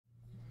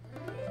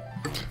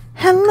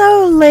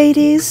Hello,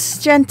 ladies,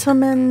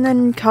 gentlemen,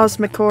 and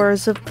cosmic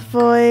horrors of the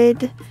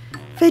void.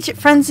 Fidget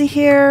Frenzy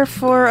here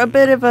for a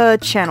bit of a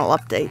channel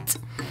update.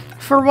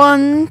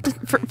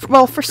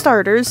 For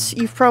starters,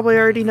 you've probably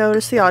already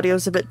noticed the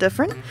audio's a bit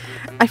different.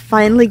 I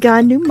finally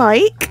got a new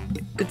mic.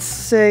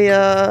 It's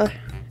a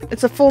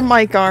full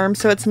mic arm,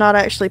 so it's not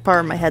actually part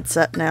of my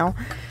headset now.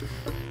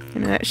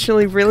 And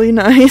actually really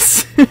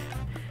nice.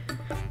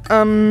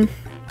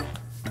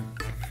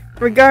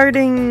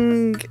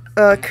 Regarding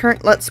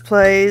current Let's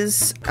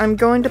Plays, I'm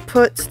going to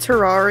put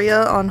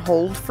Terraria on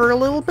hold for a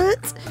little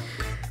bit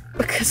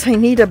because I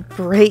need a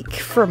break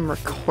from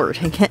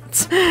recording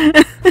it.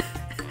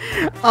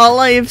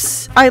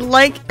 I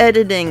like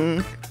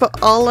editing,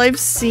 but all I've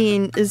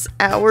seen is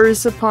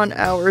hours upon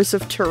hours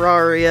of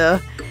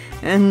Terraria,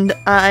 and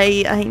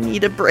I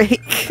need a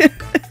break.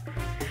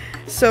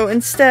 So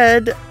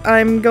instead,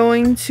 I'm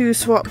going to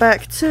swap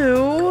back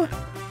to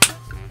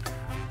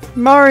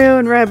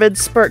Mario+rabbids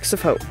Sparks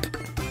of Hope.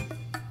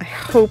 I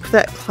hope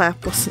that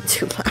clap wasn't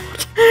too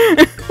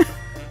loud.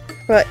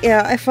 But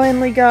yeah, I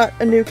finally got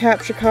a new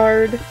capture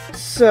card,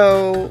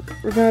 so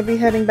we're gonna be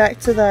heading back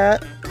to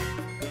that.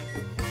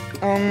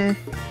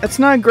 It's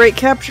not a great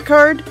capture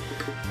card.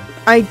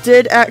 I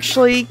did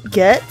actually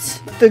get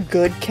the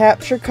good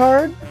capture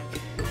card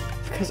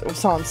because it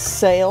was on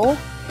sale.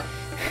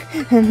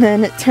 And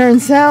then it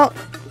turns out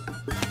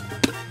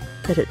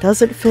that it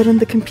doesn't fit in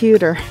the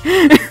computer.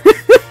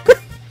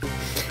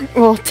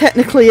 Well,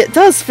 technically it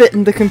does fit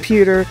in the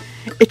computer,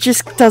 it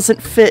just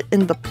doesn't fit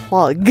in the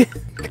plug.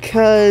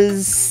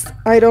 Because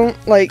I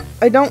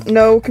don't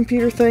know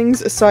computer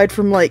things aside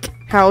from, like,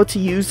 how to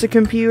use a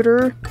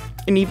computer,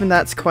 and even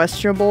that's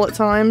questionable at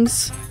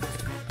times.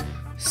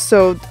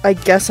 So, I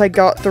guess I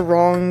got the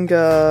wrong,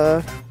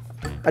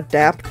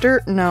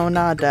 adapter? No,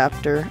 not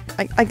adapter.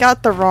 I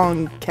got the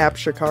wrong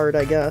capture card,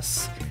 I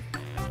guess.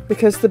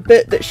 Because the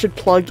bit that should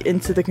plug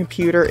into the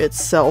computer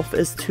itself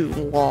is too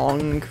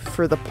long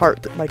for the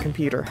part that my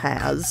computer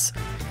has.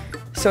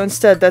 So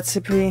instead, that's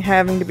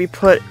having to be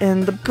put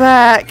in the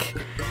back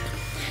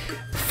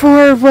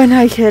for when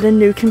I get a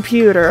new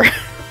computer.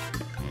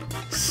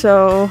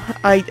 So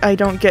I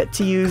don't get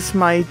to use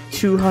my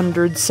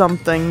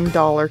 $200-something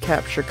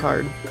capture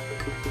card.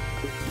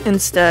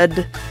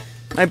 Instead,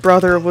 my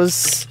brother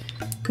was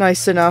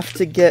nice enough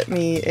to get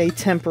me a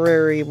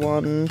temporary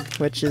one,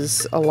 which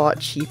is a lot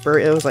cheaper.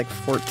 It was like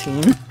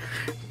 $14.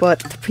 But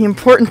the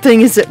important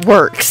thing is it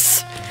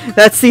works.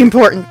 That's the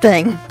important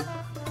thing.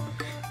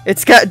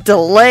 It's got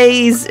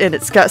delays and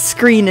it's got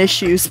screen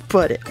issues,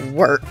 but it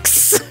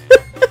works.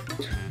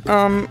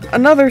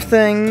 Another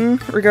thing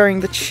regarding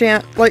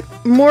the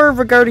more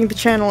regarding the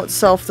channel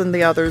itself than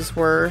the others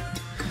were,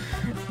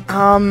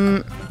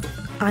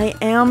 I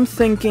am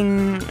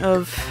thinking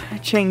of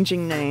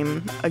changing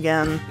name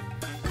again.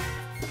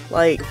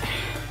 Like,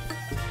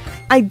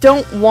 I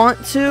don't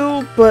want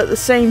to, but at the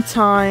same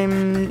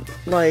time,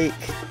 like,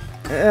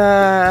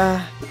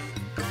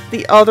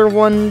 the other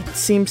one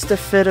seems to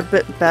fit a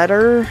bit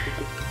better.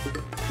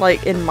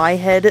 Like, in my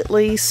head at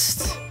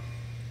least.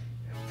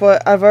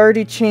 But I've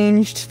already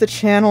changed the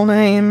channel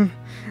name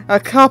a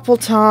couple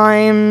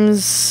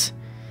times,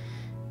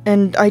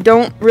 and I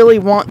don't really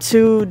want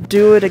to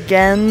do it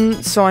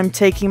again, so I'm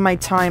taking my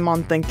time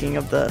on thinking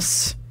of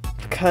this.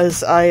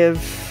 Because I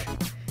have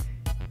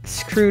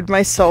screwed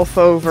myself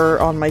over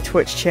on my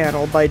Twitch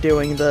channel by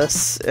doing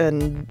this,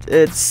 and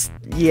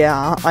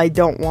yeah,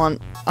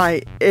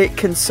 it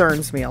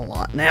concerns me a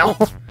lot now.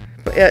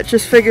 But yeah,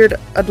 just figured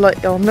I'd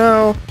let y'all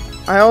know.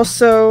 I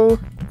also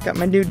got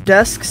my new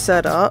desk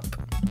set up,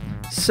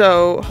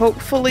 so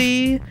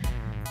hopefully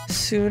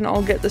soon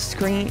I'll get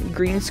the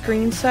green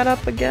screen set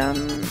up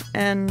again,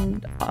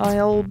 and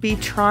I'll be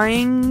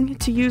trying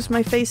to use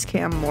my face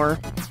cam more.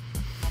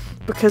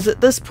 Because at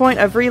this point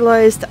I've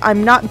realized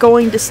I'm not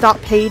going to stop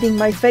hating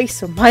my face,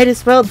 so might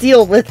as well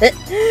deal with it.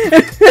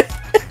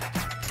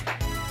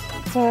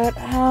 But,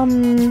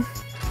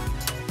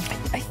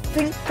 I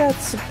think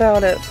that's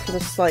about it for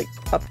this, like,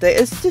 update.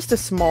 It's just a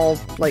small,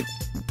 like,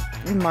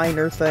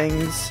 minor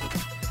things.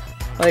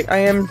 Like, I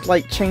am,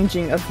 like,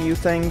 changing a few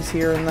things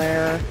here and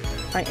there.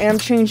 I am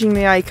changing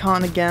the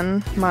icon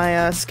again. My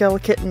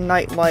Skelikitten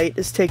Nightlight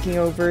is taking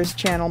over as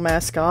channel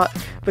mascot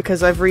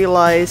because I've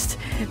realized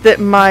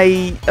that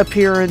my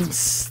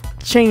appearance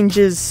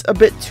changes a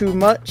bit too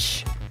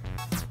much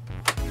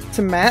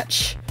to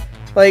match.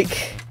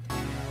 Like,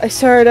 I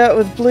started out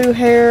with blue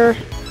hair,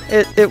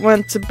 it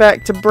went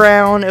back to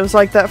brown, it was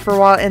like that for a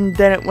while, and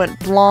then it went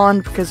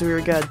blonde because we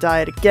were gonna dye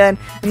it again,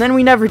 and then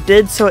we never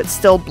did, so it's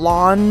still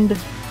blonde,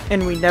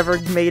 and we never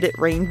made it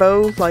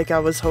rainbow like I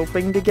was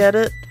hoping to get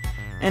it.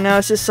 And I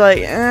was just like,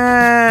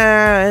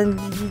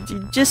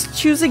 just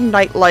choosing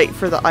Nightlight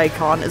for the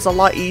icon is a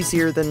lot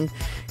easier than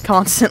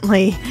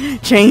constantly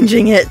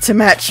changing it to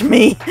match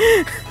me.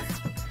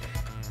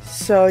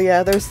 So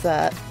yeah, there's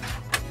that.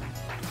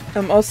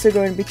 I'm also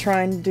going to be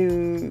trying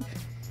to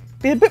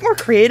be a bit more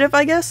creative,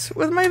 I guess,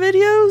 with my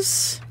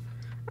videos.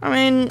 I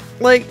mean,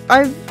 like,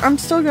 I'm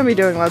still gonna be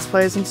doing Let's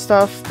Plays and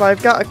stuff, but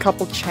I've got a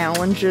couple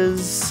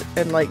challenges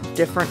and, like,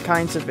 different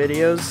kinds of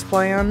videos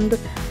planned.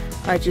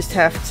 I just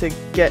have to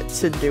get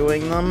to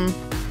doing them.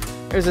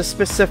 There's a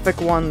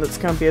specific one that's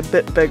gonna be a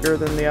bit bigger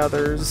than the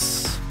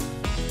others,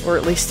 or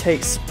at least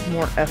takes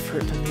more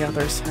effort than the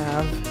others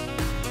have.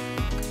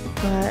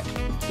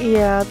 But,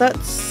 yeah,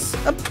 that's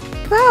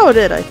about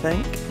it, I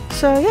think.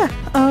 So, yeah,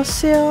 I'll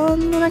see you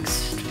on the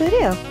next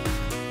video.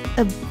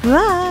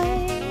 Bye!